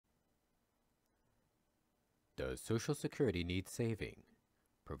Does Social Security need saving?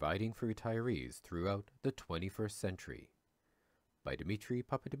 Providing for retirees throughout the 21st century. By Dimitri,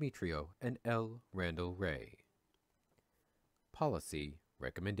 Papadimitriou, and L. Randall Wray. Policy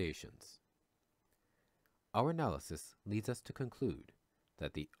Recommendations. Our analysis leads us to conclude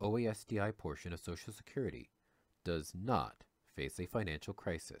that the OASDI portion of Social Security does not face a financial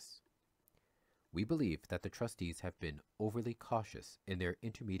crisis. We believe that the trustees have been overly cautious in their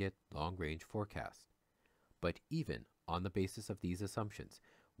intermediate long-range forecast. But even on the basis of these assumptions,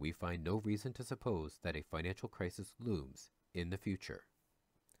 we find no reason to suppose that a financial crisis looms in the future.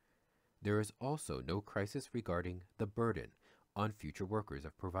 There is also no crisis regarding the burden on future workers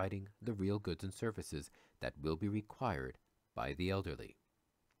of providing the real goods and services that will be required by the elderly.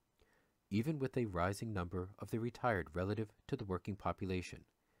 Even with a rising number of the retired relative to the working population,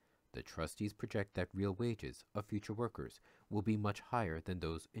 the trustees project that real wages of future workers will be much higher than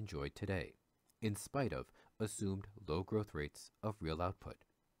those enjoyed today, in spite of assumed low growth rates of real output.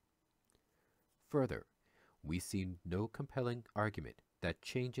 Further, we see no compelling argument that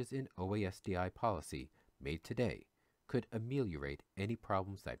changes in OASDI policy made today could ameliorate any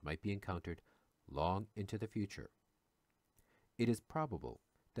problems that might be encountered long into the future. It is probable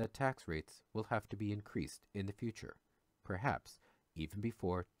that tax rates will have to be increased in the future, perhaps even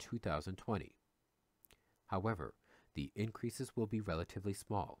before 2020. However, the increases will be relatively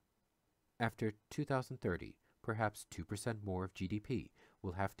small. After 2030, perhaps 2% more of GDP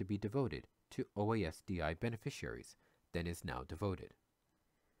will have to be devoted to OASDI beneficiaries than is now devoted.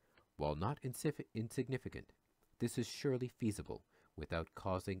 While not insignificant, this is surely feasible without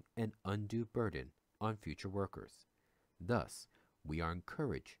causing an undue burden on future workers. Thus, we are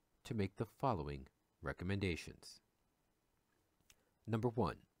encouraged to make the following recommendations. Number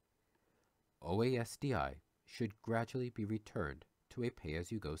 1. OASDI should gradually be returned to a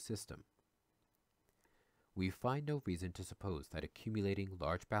pay-as-you-go system. We find no reason to suppose that accumulating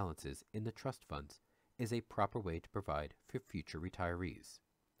large balances in the trust funds is a proper way to provide for future retirees.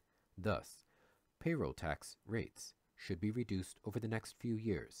 Thus, payroll tax rates should be reduced over the next few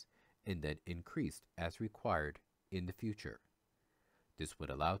years and then increased as required in the future. This would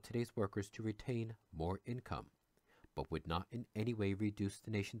allow today's workers to retain more income, but would not in any way reduce the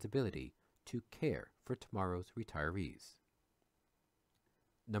nation's ability to care for tomorrow's retirees.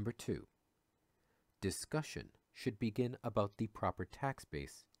 Number 2. Discussion should begin about the proper tax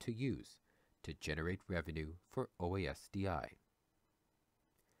base to use to generate revenue for OASDI.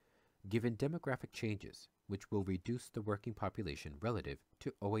 Given demographic changes, which will reduce the working population relative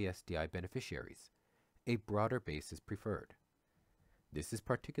to OASDI beneficiaries, a broader base is preferred. This is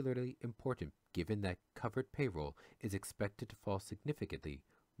particularly important given that covered payroll is expected to fall significantly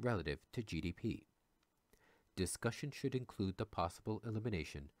relative to GDP. Discussion should include the possible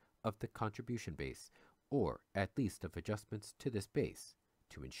elimination of the contribution base, or at least of adjustments to this base,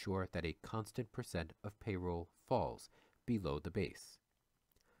 to ensure that a constant percent of payroll falls below the base.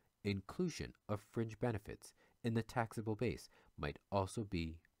 Inclusion of fringe benefits in the taxable base might also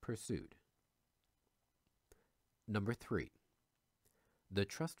be pursued. Number 3. The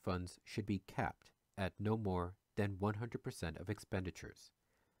trust funds should be capped at no more than 100% of expenditures,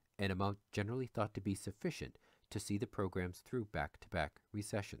 an amount generally thought to be sufficient to see the programs through back-to-back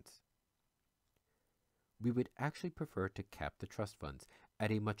recessions. We would actually prefer to cap the trust funds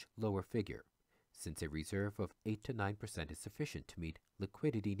at a much lower figure, since a reserve of 8 to 9% is sufficient to meet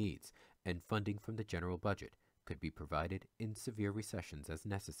liquidity needs, and funding from the general budget could be provided in severe recessions as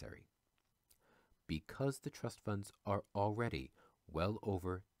necessary. Because the trust funds are already well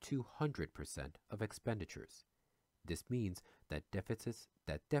over 200% of expenditures, this means that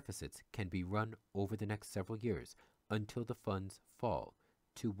deficits can be run over the next several years until the funds fall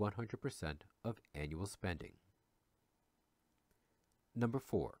to 100% of annual spending. Number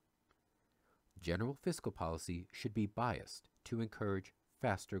 4. General fiscal policy should be biased to encourage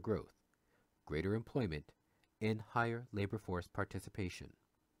faster growth, greater employment, and higher labor force participation.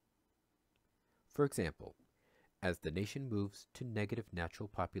 For example, as the nation moves to negative natural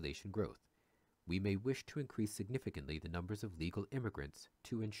population growth, we may wish to increase significantly the numbers of legal immigrants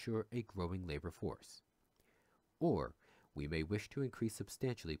to ensure a growing labor force. Or we may wish to increase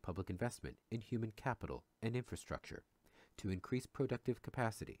substantially public investment in human capital and infrastructure to increase productive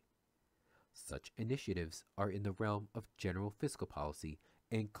capacity. Such initiatives are in the realm of general fiscal policy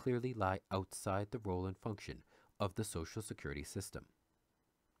and clearly lie outside the role and function of the Social Security system.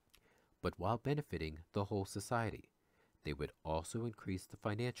 But while benefiting the whole society, they would also increase the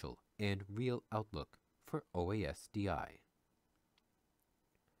financial and real outlook for OASDI.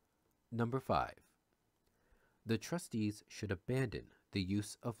 Number 5. The trustees should abandon the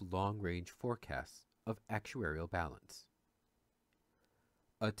use of long-range forecasts of actuarial balance.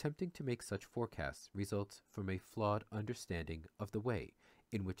 Attempting to make such forecasts results from a flawed understanding of the way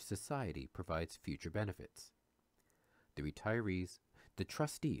in which society provides future benefits. The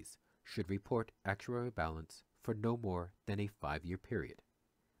trustees should report actuarial balance for no more than a 5-year period.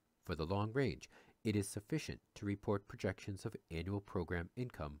 For the long range, it is sufficient to report projections of annual program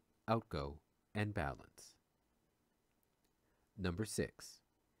income, outgo, and balance. Number 6.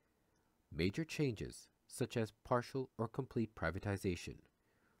 Major changes such as partial or complete privatization,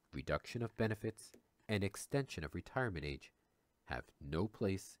 reduction of benefits, and extension of retirement age have no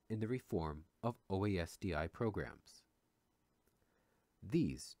place in the reform of OASDI programs.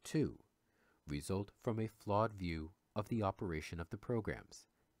 These, too, result from a flawed view of the operation of the programs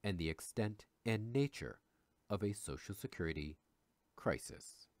and the extent and nature of a Social Security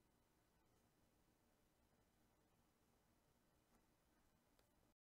crisis.